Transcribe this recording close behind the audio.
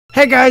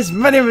Hey guys,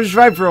 my name is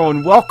Rybro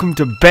and welcome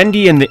to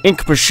Bendy and the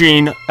Ink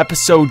Machine,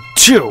 episode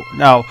 2.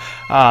 Now,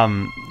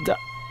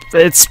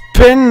 it's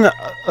been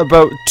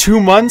about 2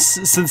 months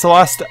since the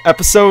last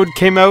episode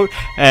came out,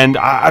 and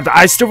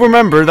I still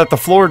remember that the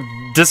floor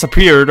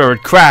disappeared, or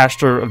it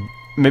crashed, or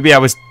maybe I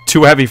was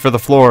too heavy for the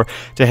floor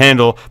to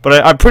handle,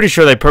 but I'm pretty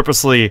sure they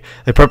purposely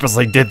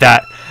did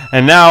that.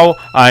 And now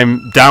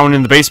I'm down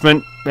in the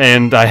basement,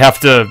 and I have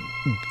to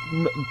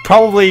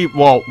probably,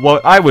 well,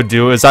 what I would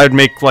do is I'd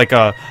make like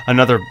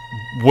another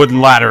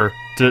wooden ladder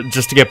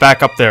just to get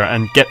back up there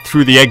and get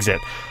through the exit,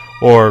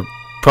 or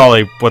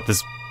probably what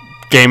this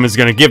game is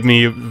going to give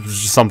me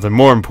is something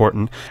more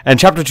important. And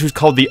chapter 2 is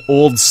called The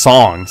Old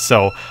Song.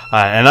 So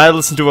and I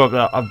listened to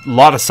a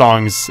lot of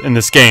songs in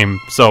this game,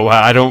 so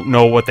I don't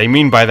know what they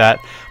mean by that,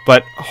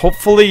 but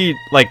hopefully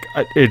like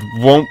it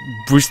won't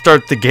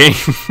restart the game.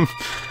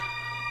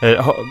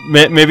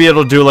 Maybe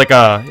it'll do like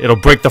it'll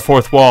break the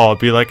fourth wall. It'll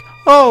be like,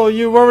 oh,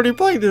 you already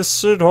played this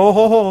shit.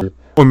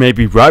 Or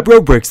maybe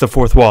Rybro breaks the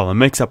fourth wall and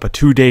makes up a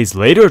 2 days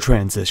later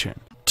transition.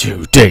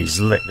 2 days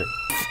later.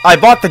 I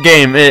bought the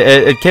game.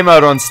 It came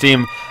out on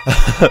Steam.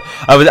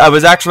 I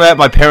was actually at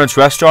my parents'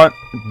 restaurant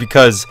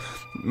because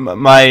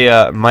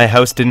my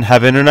house didn't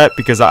have internet,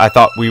 because I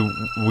thought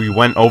we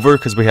went over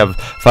because we have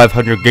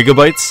 500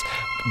 gigabytes.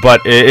 But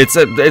it's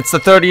the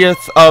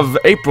 30th of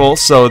April,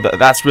 so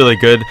that's really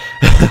good.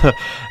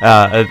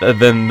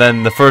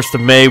 Then the 1st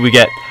of May we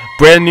get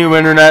brand new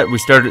internet. We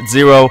start at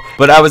 0.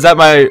 But I was at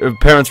my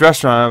parents'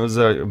 restaurant. It was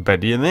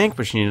Bendy and the Ink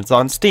Machine. It's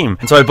on Steam,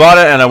 and so I bought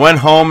it and I went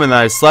home and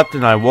I slept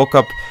and I woke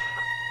up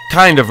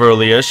kind of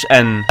early-ish,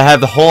 and I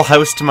have the whole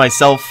house to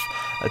myself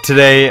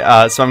today.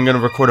 So I'm gonna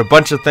record a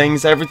bunch of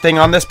things, everything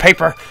on this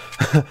paper.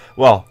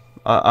 Well,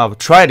 I'll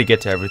try to get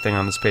to everything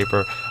on this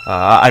paper.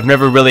 I've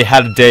never really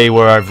had a day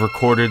where I've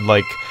recorded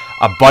like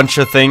a bunch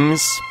of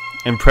things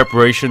in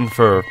preparation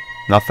for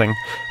nothing.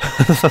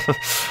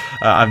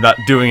 I'm not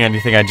doing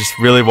anything. I just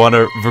really want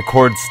to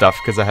record stuff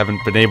because I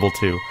haven't been able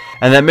to.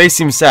 And that may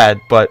seem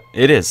sad, but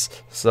it is.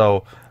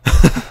 So,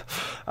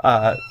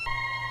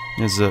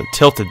 is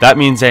tilted. That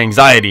means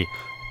anxiety,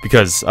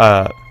 because,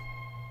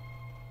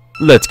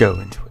 let's go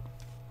into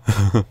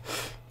it.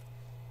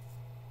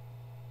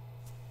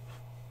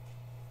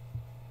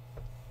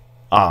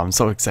 Oh, I'm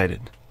so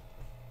excited.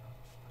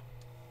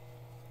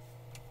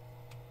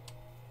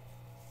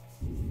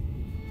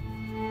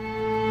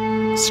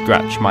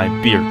 Scratch my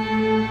beard.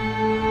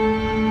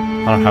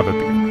 I don't have a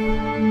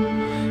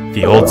beard.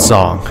 The Old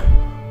Song.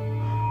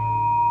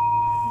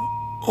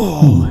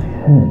 Oh, my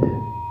head.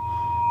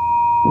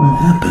 What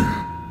happened?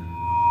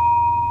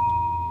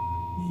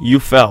 You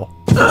fell.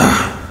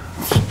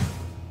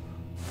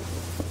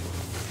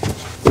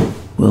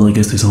 Well, I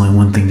guess there's only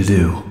one thing to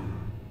do.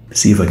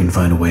 See if I can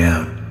find a way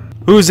out.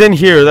 Who's in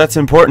here? That's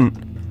important.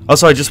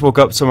 Also, I just woke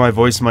up, so my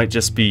voice might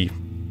just be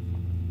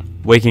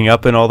waking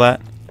up and all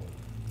that.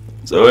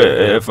 So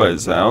if I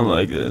sound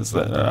like this,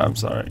 then I'm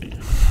sorry.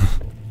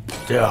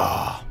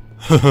 Yeah.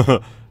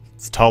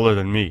 It's taller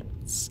than me.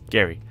 It's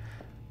scary.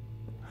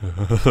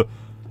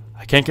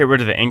 I can't get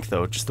rid of the ink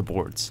though, just the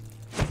boards.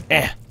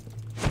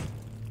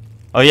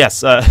 Oh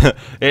yes,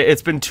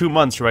 it's been 2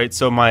 months, right?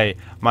 So my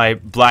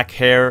black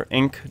hair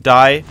ink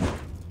dye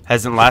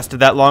hasn't lasted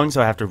that long,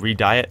 so I have to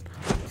re-dye it.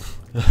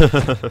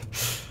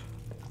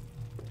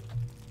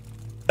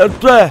 Oh,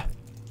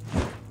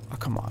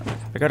 come on.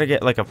 I gotta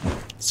get like a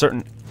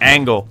certain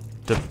angle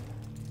to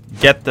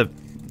get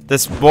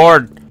this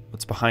board.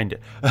 What's behind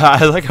it?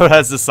 I like how it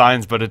has the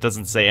signs, but it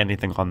doesn't say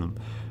anything on them.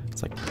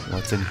 It's like,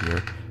 what's in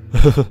here?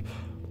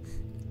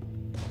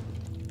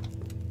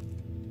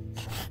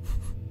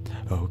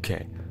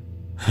 Okay.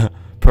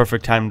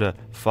 Perfect time to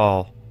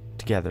fall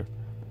together.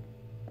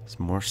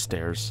 Some more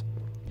stairs.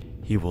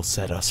 He will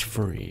set us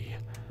free.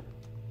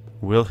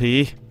 Will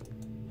he?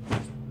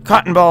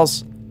 Cotton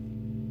balls!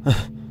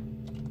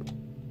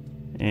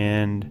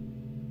 And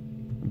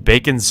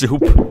bacon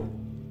soup.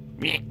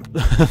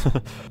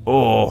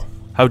 Oh,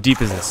 how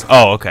deep is this?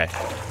 Oh, okay.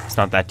 It's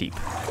not that deep.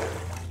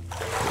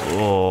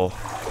 Oh.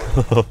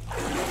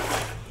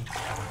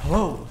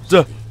 Hello?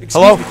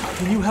 Hello? Me.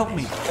 Can you help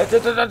me?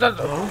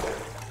 Hello?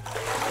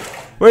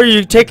 Where are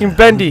you taking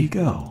Bendy?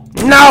 Where go?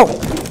 No!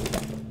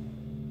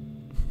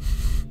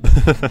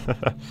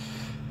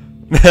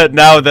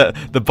 Now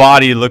the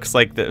body looks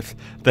like the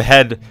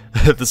head,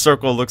 the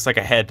circle looks like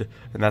a head,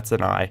 and that's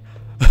an eye,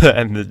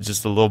 and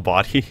just a little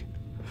body.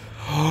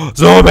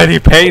 So many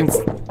pains.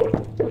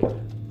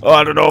 Oh,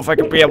 I don't know if I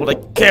could be able to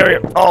carry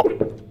it all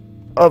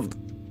of.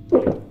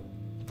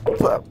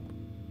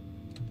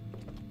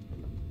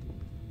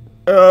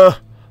 I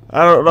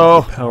don't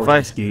know. Power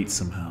this gate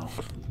somehow.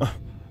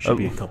 Should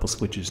be a couple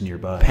switches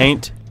nearby.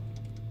 Paint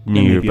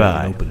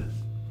nearby. Open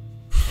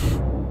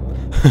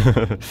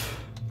it.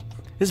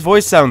 His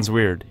voice sounds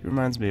weird. He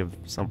reminds me of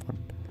someone.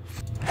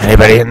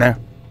 Anybody in there?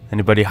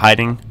 Anybody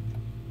hiding?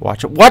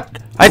 Watch it. What?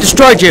 I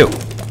destroyed you!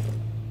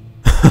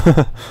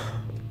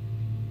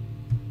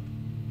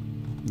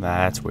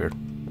 That's weird.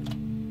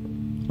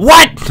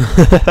 What?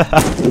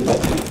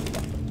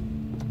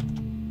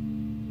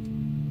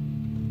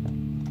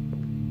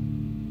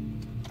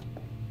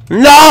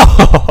 No!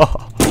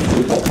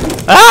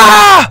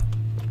 Ah!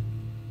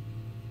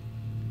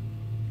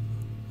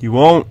 You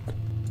won't.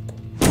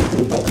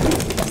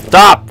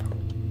 Stop!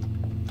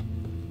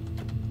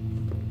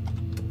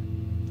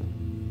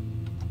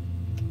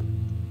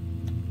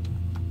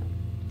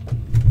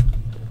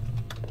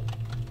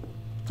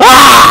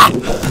 Ah!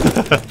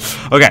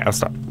 Okay, I'll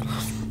stop.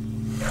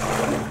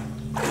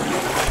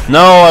 No,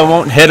 I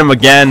won't hit him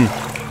again.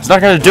 It's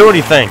not gonna do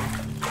anything.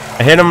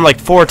 I hit him like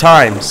 4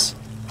 times.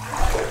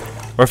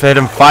 Or if I hit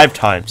him 5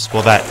 times,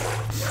 will that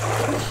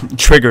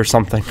trigger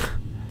something?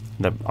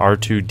 The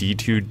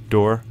R2-D2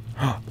 door.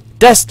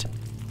 Dust!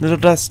 Little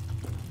dust.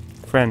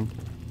 Friend.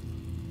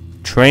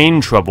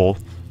 Train trouble.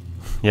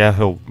 Yeah,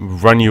 he'll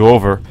run you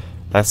over.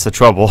 That's the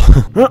trouble.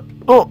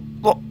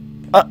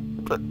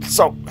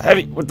 So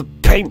heavy with the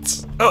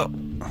paints.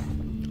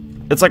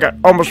 It's like I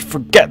almost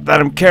forget that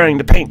I'm carrying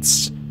the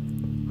paints.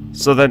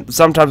 So then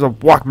sometimes I'm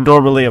walking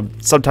normally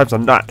and sometimes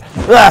I'm not.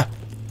 Ah!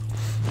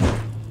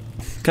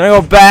 Can I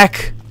go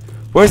back?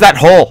 Where's that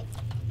hole?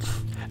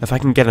 If I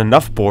can get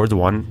enough boards,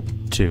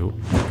 1, 2,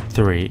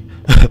 3,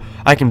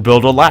 I can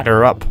build a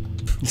ladder up.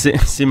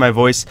 See my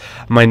voice?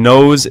 My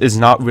nose is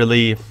not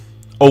really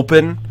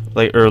open,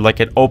 like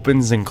it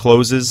opens and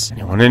closes.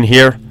 Anyone in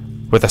here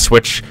with a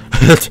switch?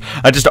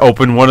 I just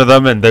open one of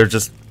them and there's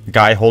just a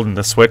guy holding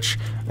the switch,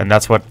 and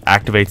that's what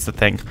activates the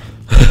thing.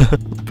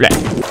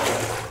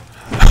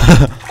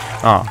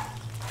 Oh.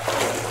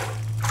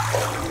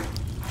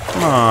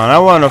 Come on, I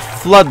want to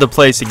flood the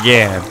place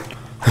again.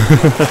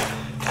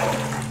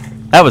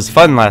 That was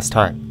fun last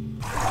time.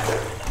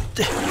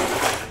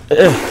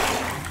 I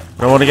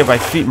don't want to get my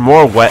feet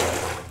more wet.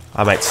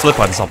 I might slip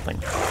on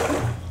something.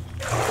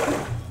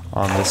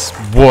 On this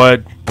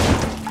wood.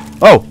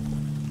 Oh!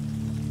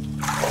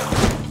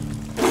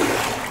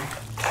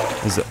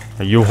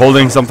 Are you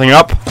holding something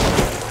up?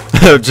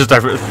 Just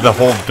the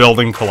whole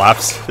building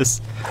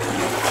collapses.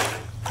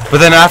 But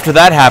then after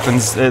that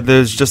happens,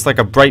 there's just like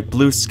a bright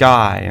blue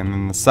sky, and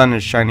then the sun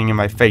is shining in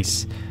my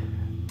face.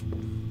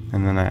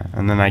 And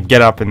then I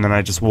get up, and then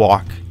I just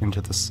walk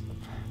into this.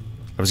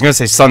 I was gonna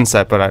say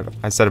sunset, but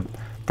I said a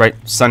bright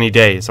sunny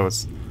day, so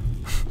it's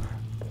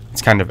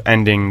kind of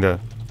ending the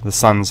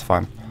sun's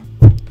fun.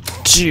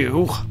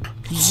 Chew.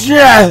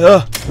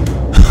 Yeah.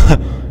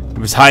 It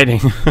was hiding.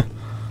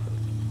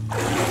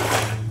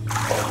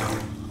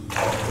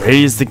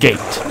 Raise the gate.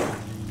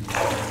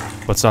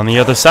 What's on the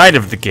other side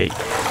of the gate?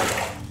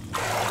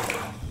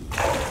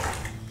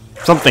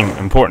 Something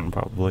important,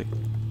 probably.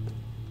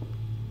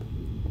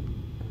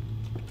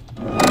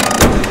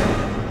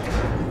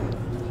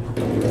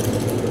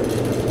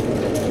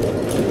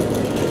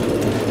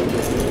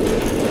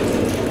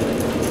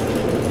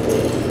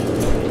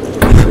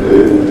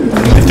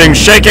 Everything's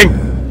shaking!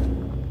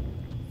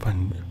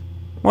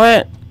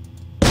 What?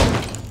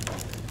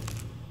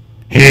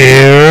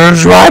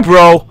 Here's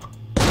Rybro!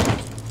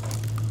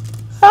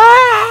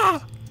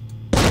 Ah!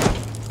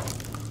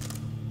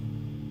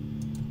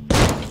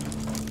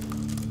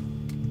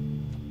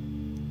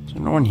 Is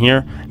there no one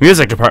here?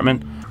 Music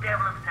department.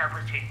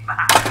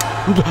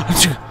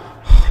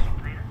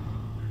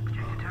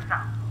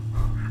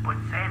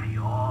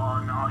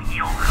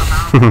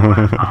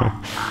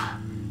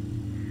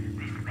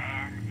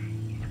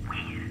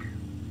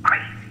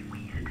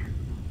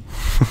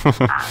 I've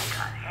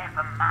got half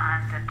a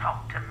mind to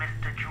talk to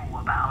Mr. Drew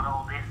about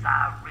all this,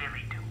 I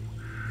really do.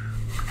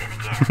 But then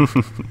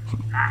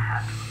again, I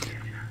have to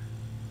admit,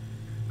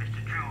 Mr.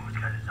 Drew's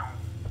got his own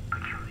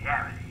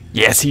peculiarities.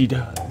 Yes, he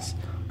does.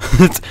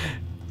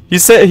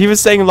 He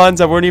was saying lines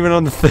that weren't even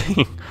on the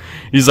thing.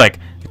 He's like,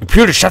 the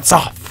computer shuts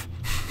off.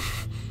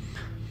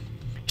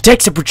 He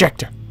takes a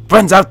projector,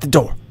 runs out the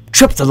door,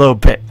 trips a little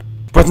bit,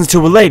 runs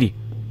into a lady,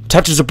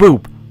 touches a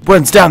boob,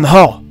 runs down the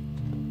hall,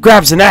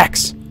 grabs an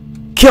axe,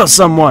 kills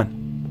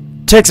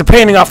someone, takes a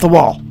painting off the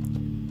wall,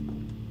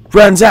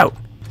 runs out,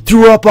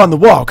 threw up on the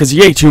wall because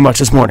he ate too much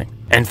this morning,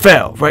 and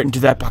fell right into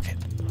that bucket.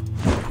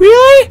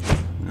 Really?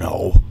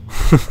 No.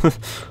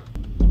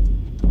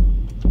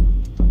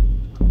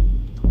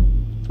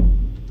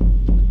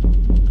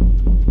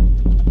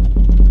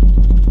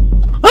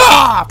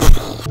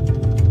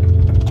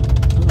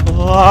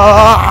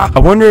 I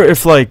wonder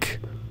if like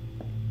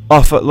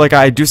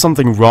I do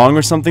something wrong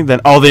or something, then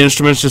all the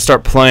instruments just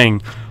start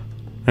playing,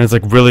 and it's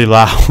like really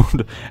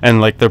loud, and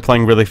like they're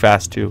playing really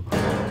fast too.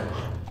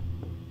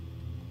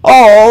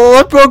 Oh,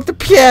 I broke the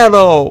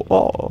piano.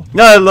 Oh,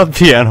 no, I love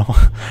piano.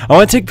 I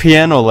want to take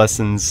piano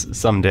lessons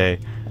someday,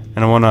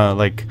 and I want to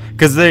like,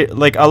 cause they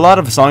like a lot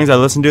of songs I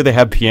listen to, they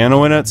have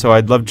piano in it, so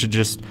I'd love to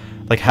just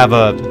like have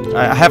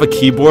I have a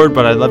keyboard,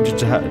 but I'd love to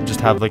just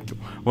have like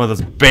one of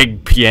those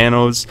big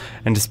pianos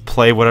and just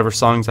play whatever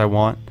songs I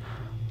want.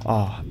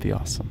 Oh, it'd be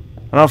awesome. I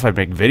don't know if I'd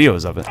make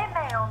videos of it. It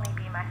may only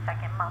be my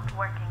second month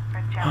working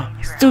for Jelly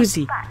Drew,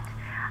 Susie. but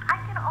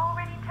I can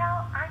already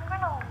tell I'm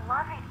gonna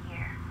love it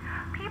here.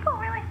 People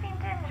really seem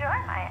to enjoy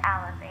my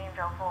Alice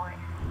Angel voice.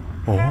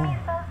 Oh. Sammy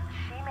says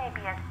she may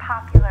be as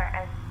popular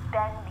as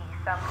Bendy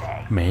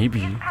someday.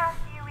 Maybe. These past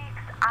few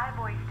weeks, I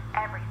voiced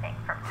everything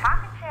from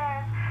talking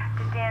chairs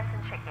to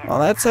dancing chickens. Oh,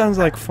 that sounds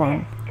like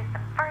fun. This is the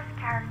first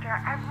character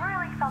I've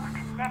really felt a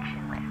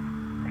connection with.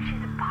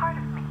 She's a part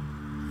of me.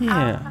 Yeah.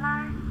 Alice and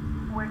I,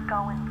 we're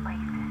going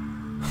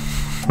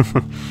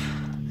places.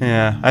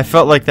 Yeah, I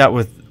felt like that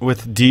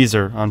with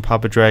Deezer on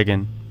Papa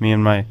Dragon. Me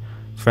and my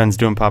friends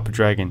doing Papa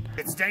Dragon.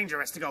 It's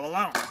dangerous to go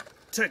alone.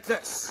 Take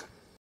this.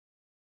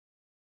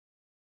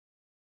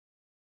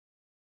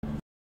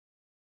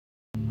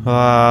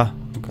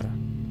 Okay.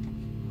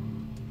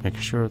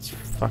 Making sure it's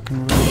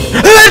fucking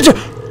real.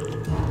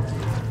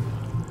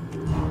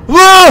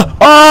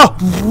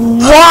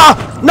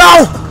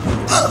 No!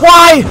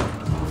 Why?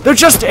 They're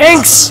just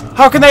inks!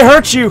 How can they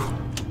hurt you?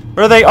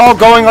 Or are they all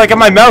going like in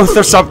my mouth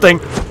or something?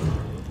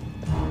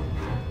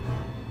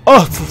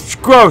 Oh, it's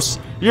gross.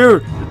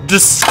 You're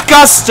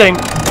disgusting.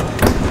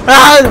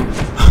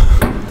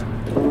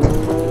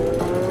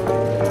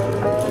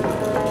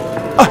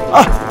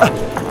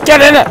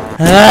 Get in it!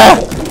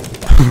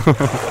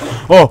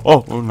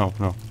 Oh,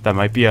 no. That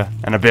might be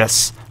an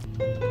abyss.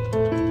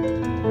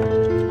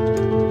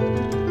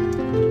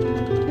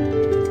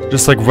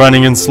 Just like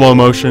running in slow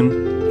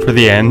motion for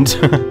the end.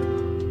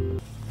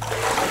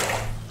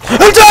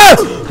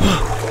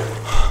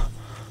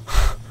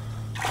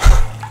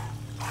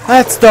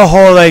 That's the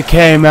hole they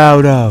came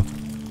out of.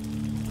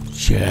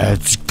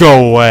 Jets,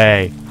 go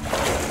away.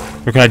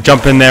 We're gonna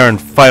jump in there and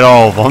fight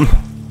all of them.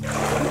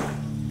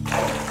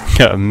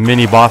 Got a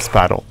mini boss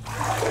battle.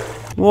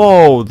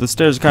 Whoa, the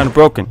stairs are kind of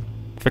broken.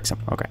 Fix them.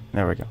 Okay,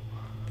 there we go.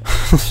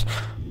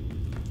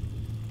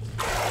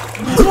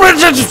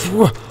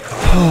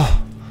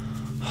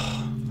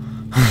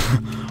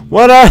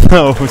 What are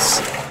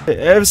those?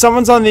 If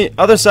someone's on the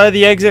other side of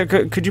the exit,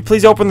 could you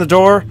please open the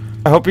door?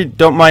 I hope you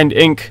don't mind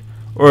ink,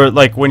 or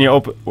like when you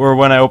open, or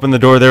when I open the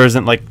door, there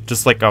isn't like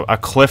just like a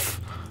cliff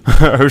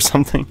or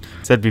something.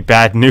 That'd be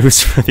bad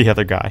news for the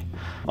other guy.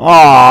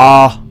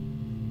 Aww.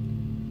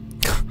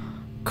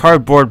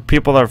 Cardboard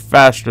people are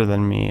faster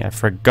than me. I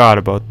forgot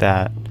about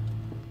that.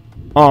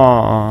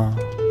 Aww.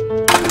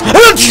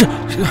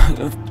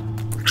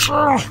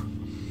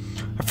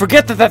 I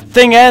forget that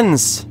thing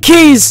ends.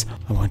 Keys!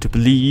 I want to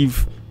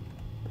believe.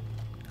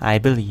 I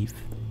believe.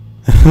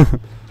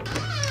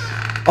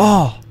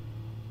 Oh.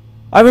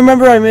 I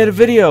remember I made a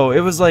video.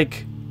 It was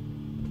like...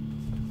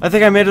 I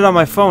think I made it on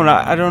my phone.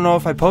 I don't know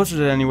if I posted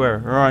it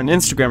anywhere. Or on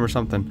Instagram or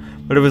something.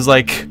 But it was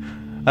like...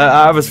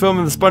 I was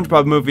filming the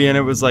SpongeBob movie and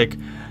it was like...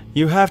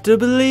 You have to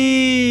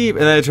believe!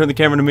 And then I turned the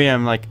camera to me and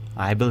I'm like...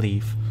 I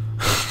believe.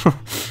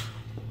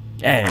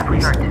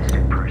 Every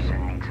artistic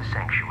person needs a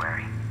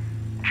sanctuary.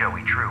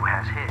 Joey Drew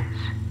has his,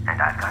 and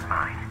I've got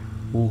mine.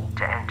 Ooh.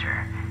 To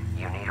enter,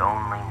 you need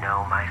only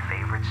know my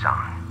favorite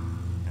song.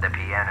 The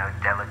piano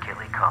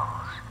delicately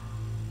calls.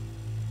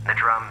 The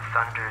drum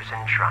thunders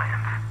in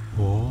triumph.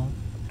 Whoa.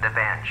 The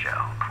banjo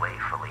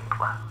playfully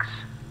plucks.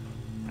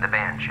 The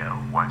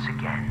banjo once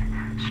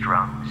again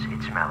strums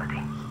its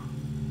melody.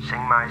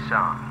 Sing my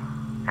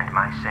song, and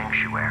my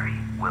sanctuary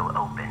will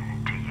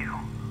open to you.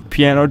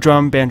 Piano,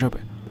 drum, banjo.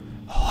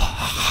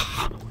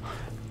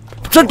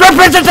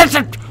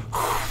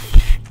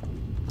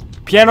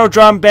 Piano,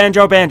 drum,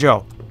 banjo,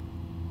 banjo.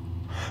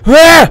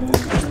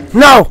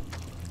 No!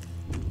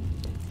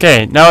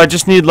 Okay, now I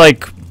just need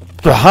like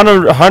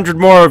 100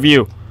 more of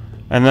you.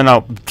 And then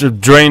I'll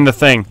drain the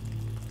thing.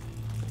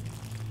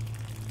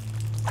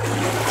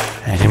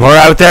 Any more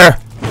out there?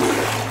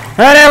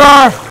 Any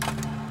more?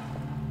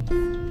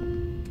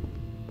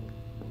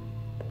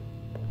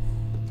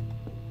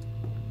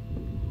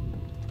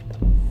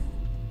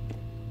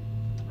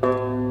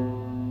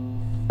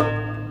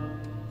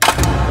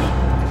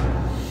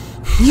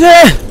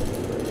 Yeah!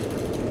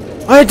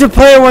 I had to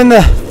play it when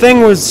the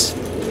thing was...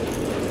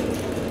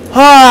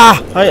 Ah!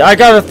 I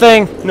got a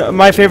thing. No,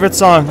 my favorite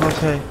song.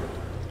 Okay.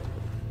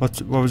 What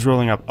was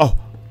rolling up? Oh.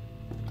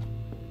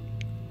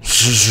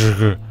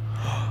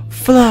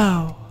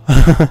 Flow.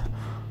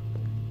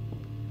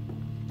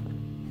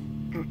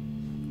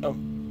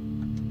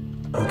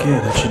 Okay,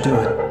 that should do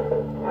it.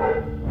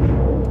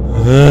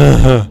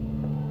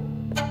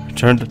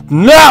 Turn to...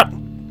 No!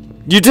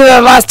 You did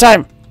that last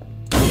time!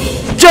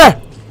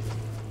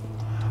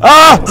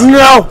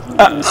 No!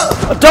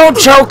 Don't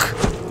choke!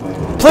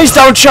 Please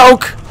don't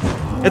choke!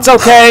 It's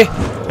okay.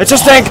 It's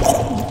just think...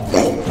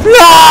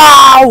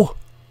 No!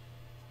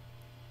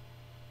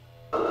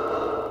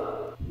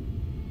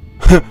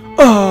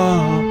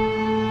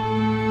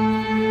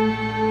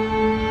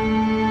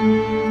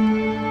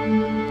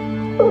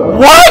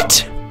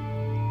 What?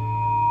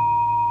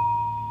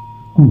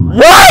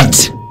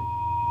 What?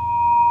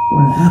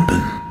 What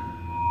happened?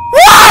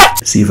 What?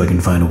 See if I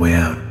can find a way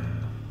out.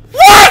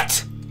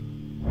 What?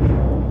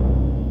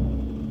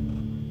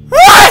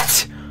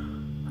 What?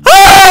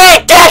 Oh,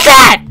 did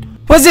that!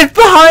 Was it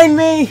behind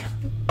me?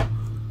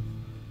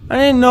 I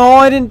didn't know.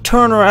 I didn't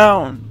turn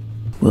around.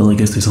 Well, I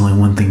guess there's only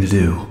one thing to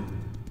do.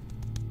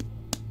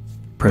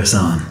 Press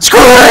on.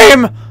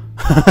 Scream!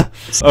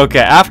 Okay,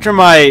 after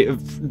my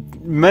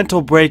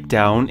mental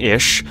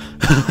breakdown-ish,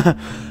 I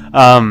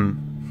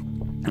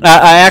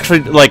actually,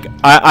 like,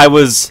 I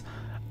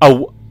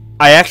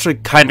I actually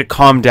kind of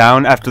calmed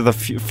down after the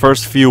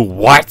first few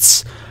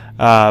whats.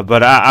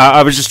 But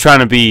I was just trying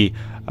to be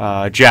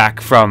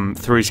Jack from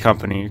Three's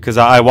Company, because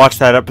I watched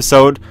that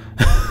episode.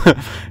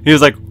 He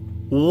was like,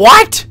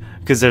 "What?"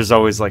 Because there's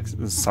always like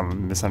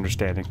some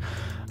misunderstanding.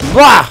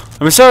 Blah!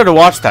 I'm starting to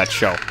watch that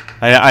show.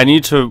 I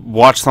need to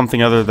watch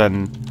something other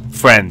than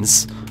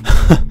Friends.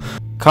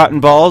 Cotton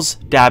balls,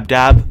 dab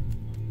dab.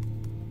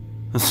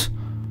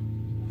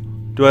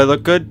 Do I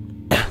look good?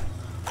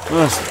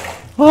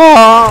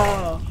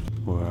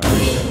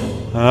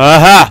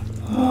 Aha!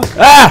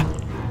 Ah!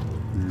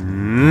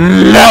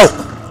 No!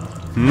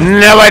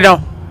 No, I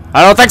don't.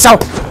 I don't think so.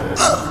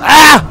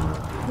 Ah!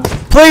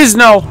 Please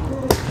no.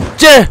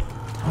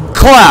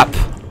 Clap.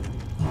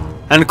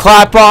 And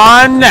clap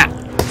on that.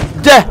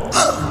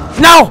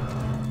 No!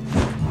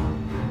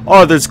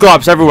 Oh, there's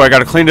globs everywhere. I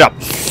gotta clean it up.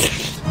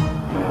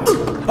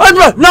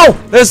 No!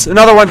 There's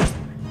another one.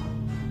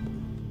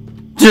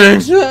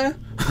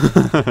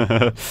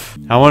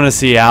 I want to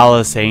see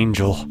Alice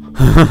Angel.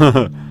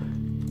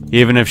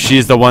 Even if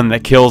she's the one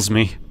that kills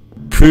me.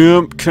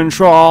 Pimp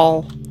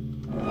control.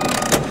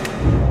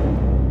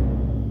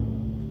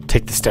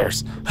 Take the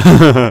stairs.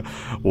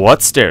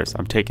 What stairs?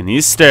 I'm taking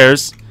these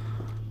stairs.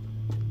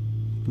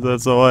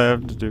 That's all I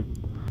have to do.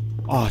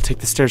 Oh, take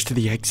the stairs to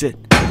the exit.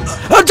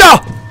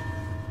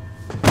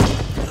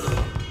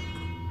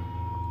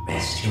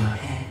 Rest your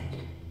head.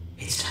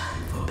 It's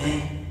time for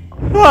bed.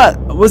 What?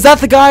 Was that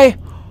the guy?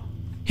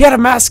 He had a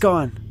mask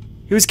on.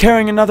 He was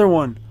carrying another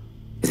one.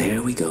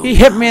 There we go. He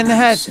hit me in the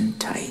head. Nice and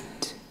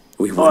tight.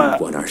 We wouldn't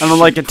want our I don't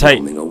like it tight.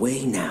 roaming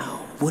away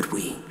now, would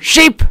we?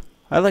 Sheep!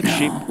 I like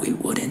sheep. No, we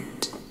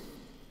wouldn't.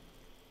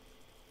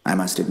 I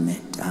must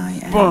admit, I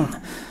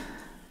am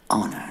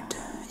honored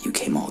you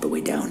came all the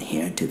way down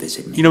here to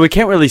visit me. You know, he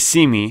can't really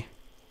see me.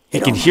 He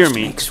It can hear almost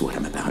me. makes what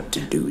I'm about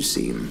to do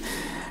seem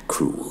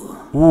cruel.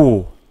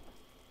 Ooh.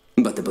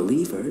 But the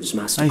believers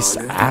must Nice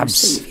honor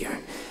abs. their savior.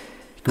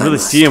 You can really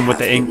see him with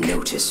the ink.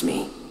 Notice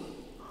me.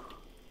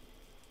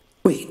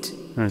 Wait,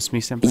 Notice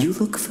me, senpai. you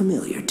look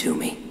familiar to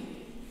me.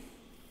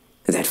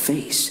 That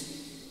face.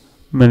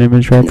 My name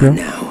is Not Rybro.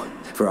 now,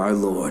 for our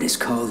Lord is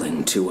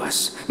calling to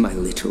us, my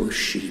little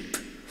sheep.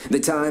 The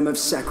time of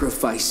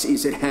sacrifice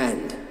is at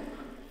hand.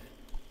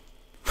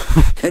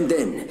 And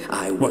then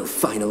I will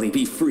finally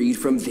be freed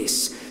from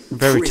this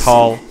Very prison,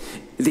 tall.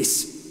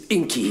 this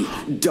inky,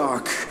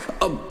 dark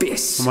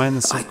abyss Am I in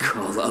the I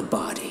call a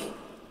body.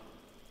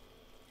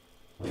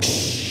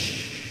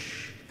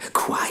 Shh.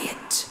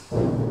 Quiet.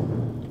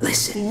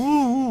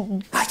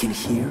 Listen. I can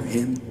hear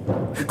him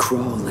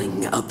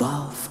crawling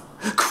above.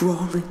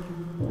 Crawling.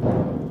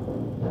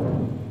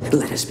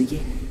 Let us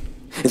begin.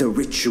 The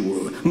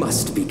ritual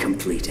must be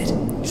completed.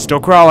 Still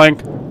crawling.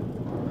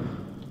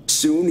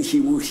 Soon he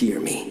will hear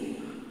me.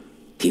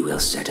 He will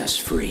set us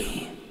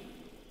free.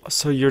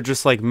 So you're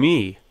just like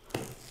me.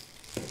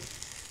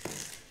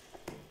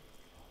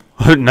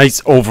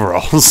 Nice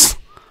overalls.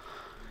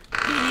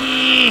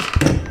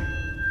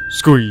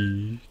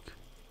 Squeak.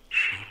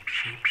 Sheep,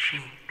 sheep,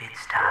 sheep,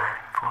 it's time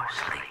for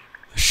sleep.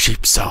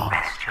 Sheep song.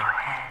 Rest your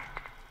head.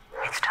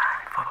 It's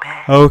time for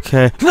bed.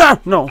 Okay. No,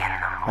 no. In the I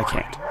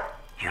morning, can't.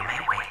 you may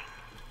wake.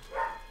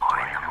 Or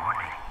in the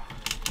morning,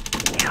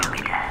 you'll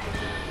be dead.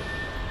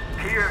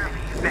 Hear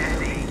me,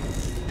 Bendy.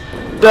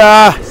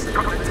 Arise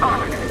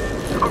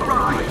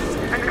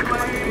and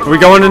claim Are we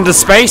going into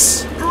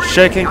space?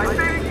 Shaking. I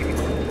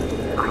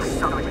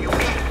summon you,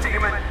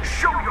 demon.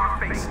 Show your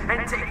face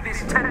and take this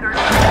tender.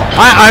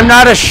 I'm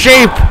not a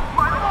sheep.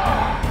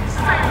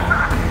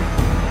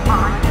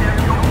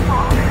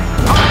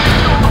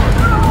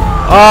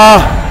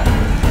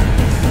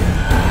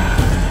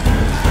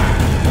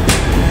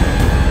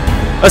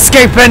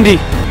 Escape, Bendy.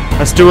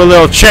 Let's do a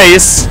little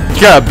chase.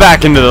 Get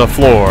back into the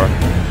floor.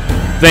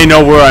 They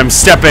know where I'm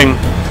stepping.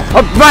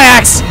 Up my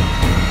axe.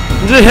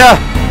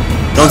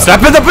 Don't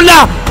step in the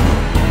now.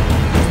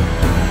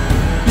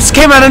 Just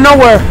came out of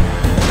nowhere.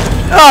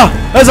 Ah,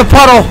 there's a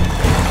puddle.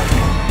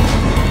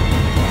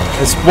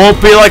 This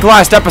won't be like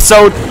last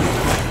episode.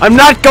 I'm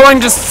not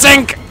going to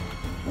sink.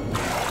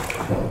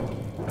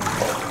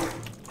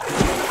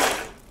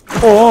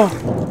 Oh.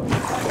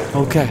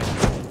 Okay.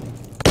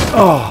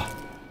 Oh.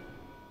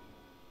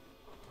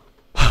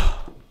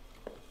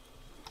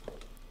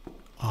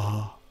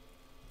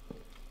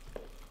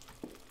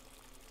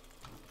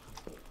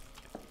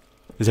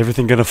 Is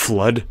everything gonna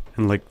flood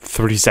in like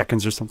 30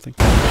 seconds or something?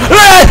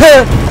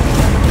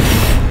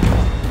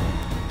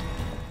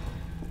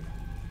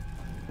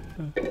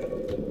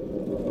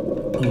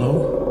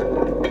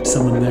 Hello?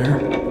 Someone there?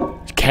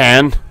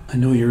 Can. I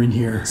know you're in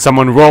here.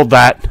 Someone rolled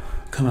that.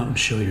 Come out and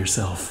show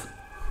yourself.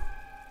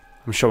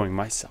 I'm showing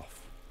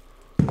myself.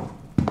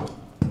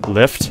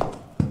 Lift.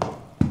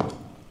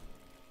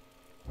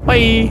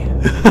 Bye.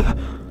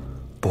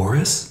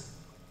 Boris?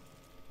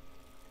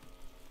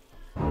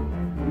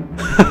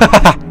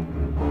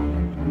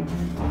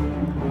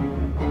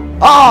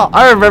 Oh,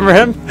 I remember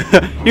him.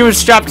 He was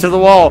strapped to the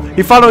wall.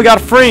 He finally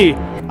got free.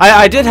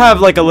 I did have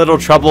like a little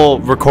trouble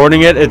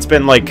recording it. It's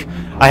been like,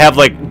 I have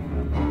like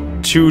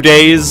 2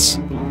 days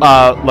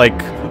like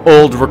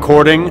old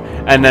recording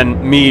and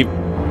then me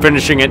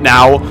finishing it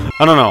now.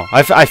 I don't know.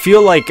 I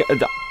feel like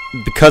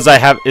because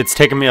it's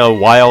taken me a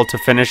while to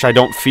finish, I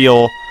don't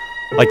feel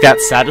like that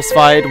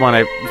satisfied when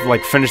I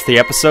like finish the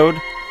episode.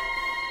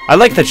 I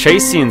like the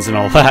chase scenes and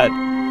all that.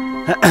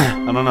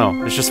 I don't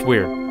know. It's just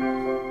weird.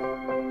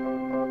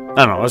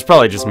 I don't know, it's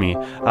probably just me.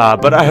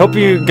 But I hope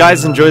you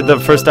guys enjoyed the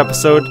first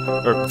episode,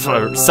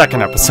 or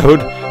second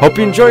episode. Hope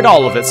you enjoyed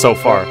all of it so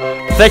far.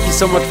 Thank you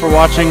so much for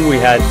watching. We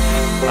had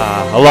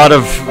a lot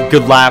of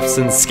good laughs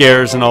and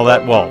scares and all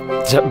that. Well,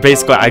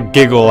 basically I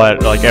giggle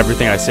at like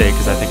everything I say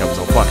because I think I'm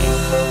so funny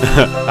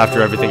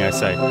after everything I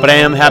say. But I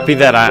am happy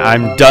that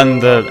I'm done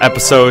the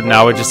episode.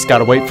 Now I just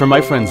gotta wait for my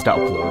friends to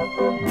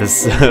upload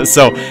this.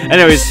 So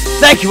anyways,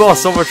 thank you all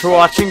so much for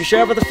watching.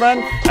 Share with a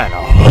friend, and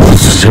I'll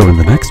see you in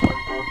the next one.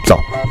 So,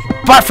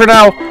 bye for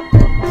now.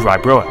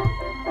 Rybro Out.